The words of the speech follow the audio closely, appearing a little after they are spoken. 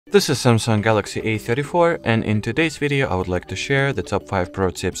This is Samsung Galaxy A34, and in today's video I would like to share the top 5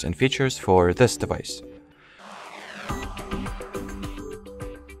 pro tips and features for this device.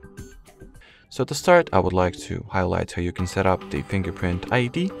 So to start, I would like to highlight how you can set up the fingerprint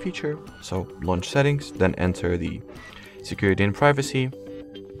ID feature. So launch settings, then enter the security and privacy,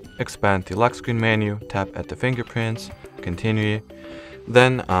 expand the lock screen menu, tap at the fingerprints, continue,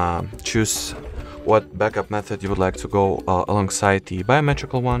 then choose what backup method you would like to go alongside the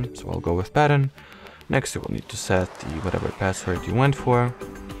biometrical one. So I'll go with pattern. Next you will need to set the whatever password you went for,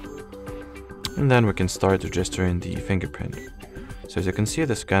 and then we can start registering the fingerprint. So as you can see,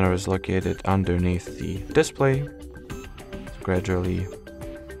 the scanner is located underneath the display. So gradually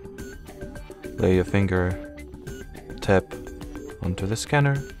lay your finger tap onto the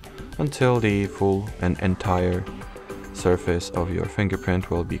scanner until the full and entire surface of your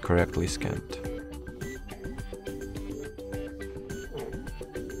fingerprint will be correctly scanned.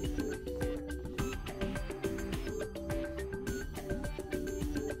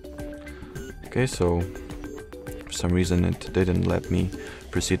 Okay, so for some reason it didn't let me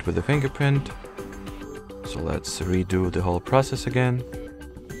proceed with the fingerprint. So let's redo the whole process again.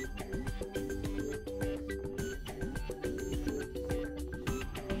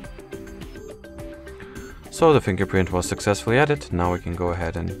 So the fingerprint was successfully added. Now we can go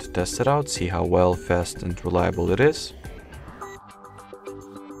ahead and test it out, see how well, fast and reliable it is.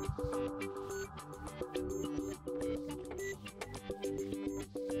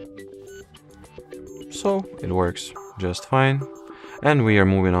 So it works just fine. And we are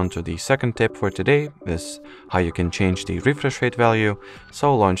moving on to the second tip for today, is how you can change the refresh rate value.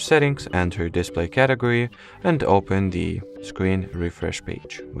 So launch settings, enter display category, and open the screen refresh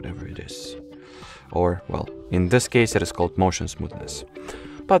page, whatever it is. Or, well, in this case it is called motion smoothness,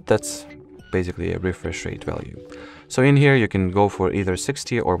 but that's basically a refresh rate value. So in here you can go for either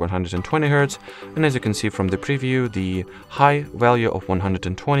 60 or 120 Hz, and as you can see from the preview, the high value of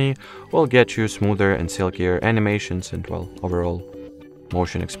 120 will get you smoother and silkier animations and, well, overall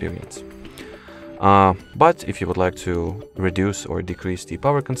motion experience. But if you would like to reduce or decrease the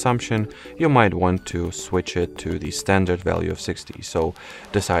power consumption, you might want to switch it to the standard value of 60. So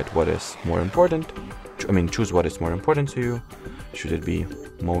decide what is more important. Choose what is more important to you. Should it be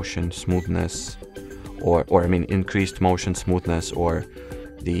motion smoothness, or increased motion smoothness, or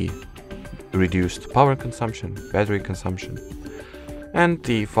the reduced power consumption, battery consumption? And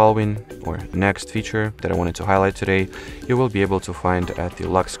the following or next feature that I wanted to highlight today, you will be able to find at the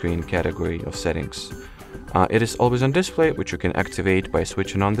lock screen category of settings. It is always on display, which you can activate by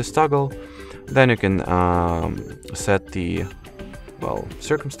switching on this toggle. Then you can set the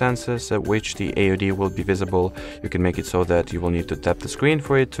circumstances at which the AOD will be visible. You can make it so that you will need to tap the screen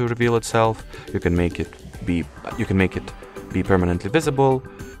for it to reveal itself. You can make it be permanently visible,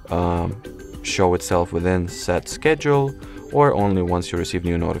 show itself within set schedule, or only once you receive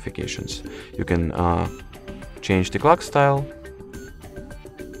new notifications. You can change the clock style,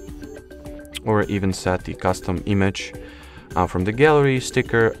 or even set the custom image from the gallery,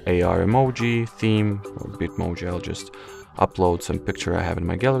 sticker, AR emoji, theme, or Bitmoji. I'll just upload some picture I have in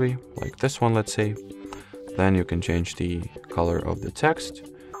my gallery, like this one, let's say. Then you can change the color of the text.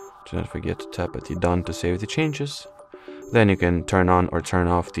 Do not forget to tap at the done to save the changes. Then you can turn on or turn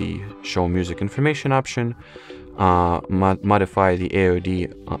off the show music information option, modify the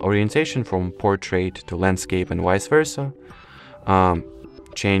AOD orientation from portrait to landscape and vice versa,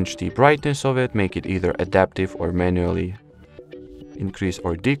 change the brightness of it, make it either adaptive or manually increase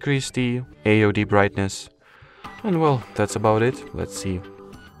or decrease the AOD brightness. And well, that's about it. Let's see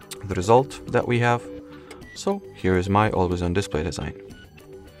the result that we have. So here is my always on display design.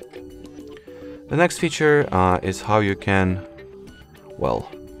 The next feature is how you can,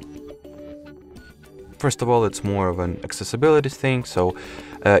 first of all, it's more of an accessibility thing. So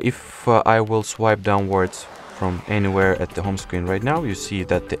if I will swipe downwards from anywhere at the home screen right now, you see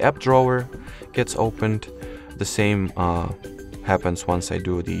that the app drawer gets opened. The same happens once I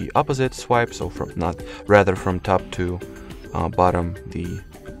do the opposite swipe, so from top to bottom, the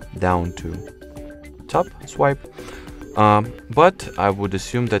down to top swipe. But I would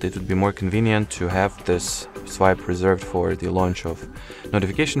assume that it would be more convenient to have this swipe reserved for the launch of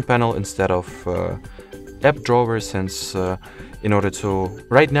notification panel instead of app drawer, since in order to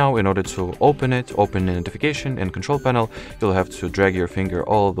open the notification and control panel, you'll have to drag your finger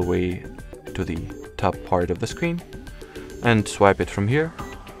all the way to the top part of the screen and swipe it from here,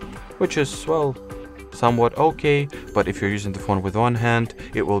 which is, well, somewhat okay, but if you're using the phone with one hand,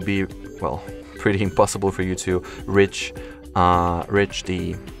 it will be, well, pretty impossible for you to reach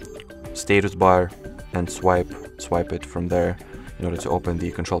the status bar and swipe it from there in order to open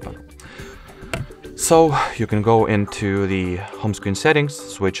the control panel. So you can go into the home screen settings,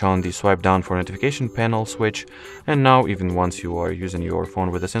 switch on the swipe down for notification panel switch, and now even once you are using your phone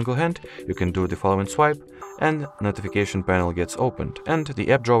with a single hand, you can do the following swipe and notification panel gets opened, and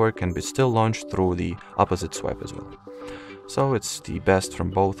the app drawer can be still launched through the opposite swipe as well. So it's the best from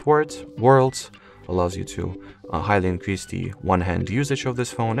both worlds, allows you to highly increase the one-hand usage of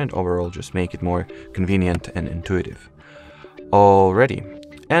this phone and overall just make it more convenient and intuitive. Alrighty.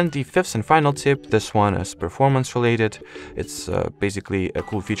 And the fifth and final tip, this one is performance related. It's basically a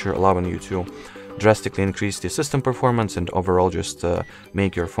cool feature allowing you to drastically increase the system performance and overall just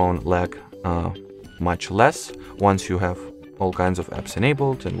make your phone lag much less once you have all kinds of apps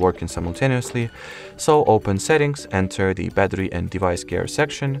enabled and working simultaneously. So open settings, enter the battery and device care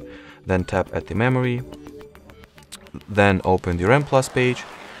section, then tap at the memory, then open the RAM Plus page,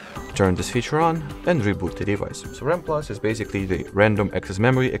 turn this feature on and reboot the device. So RAM Plus is basically the random access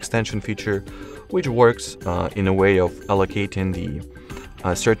memory extension feature, which works in a way of allocating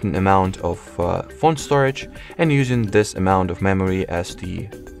the certain amount of phone storage and using this amount of memory as the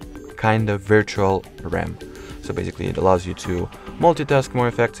kind of virtual RAM. So basically it allows you to multitask more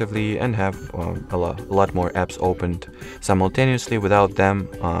effectively and have a lot more apps opened simultaneously without them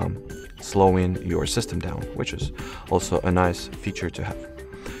slowing your system down, which is also a nice feature to have.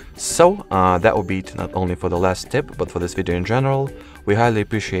 So that will be it not only for the last tip, but for this video in general. We highly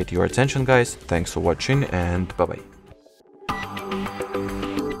appreciate your attention, guys. Thanks for watching and bye-bye.